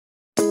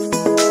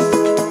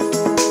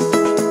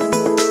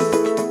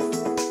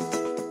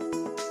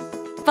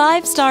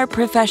5-Star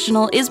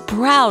Professional is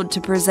proud to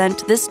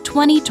present this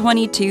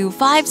 2022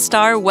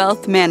 5-Star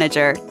Wealth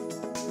Manager.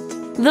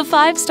 The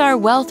 5-Star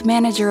Wealth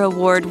Manager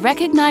Award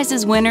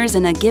recognizes winners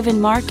in a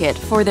given market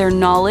for their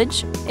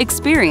knowledge,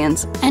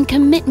 experience, and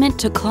commitment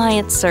to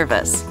client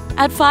service.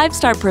 At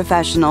 5-Star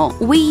Professional,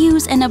 we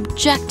use an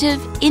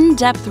objective,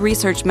 in-depth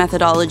research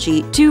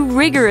methodology to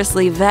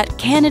rigorously vet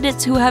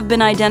candidates who have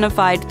been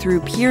identified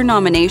through peer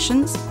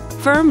nominations,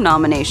 firm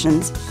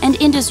nominations, and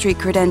industry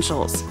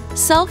credentials.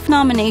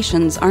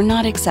 Self-nominations are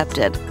not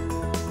accepted.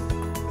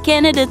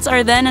 Candidates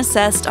are then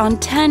assessed on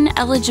 10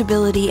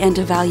 eligibility and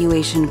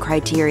evaluation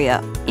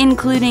criteria,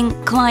 including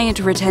client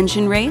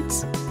retention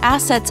rates,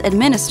 assets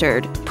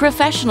administered,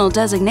 professional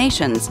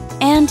designations,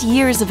 and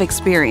years of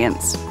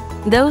experience.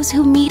 Those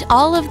who meet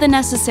all of the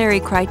necessary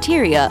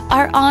criteria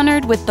are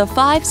honored with the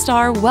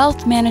 5-Star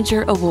Wealth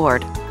Manager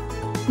Award.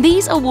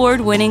 These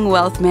award-winning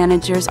wealth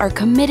managers are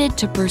committed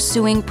to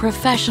pursuing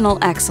professional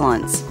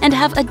excellence and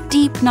have a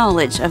deep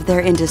knowledge of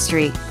their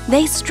industry.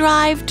 They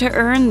strive to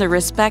earn the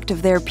respect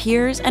of their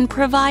peers and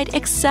provide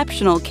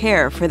exceptional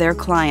care for their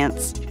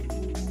clients.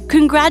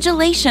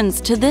 Congratulations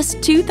to this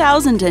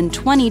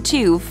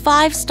 2022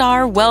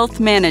 5-Star Wealth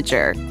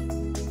Manager!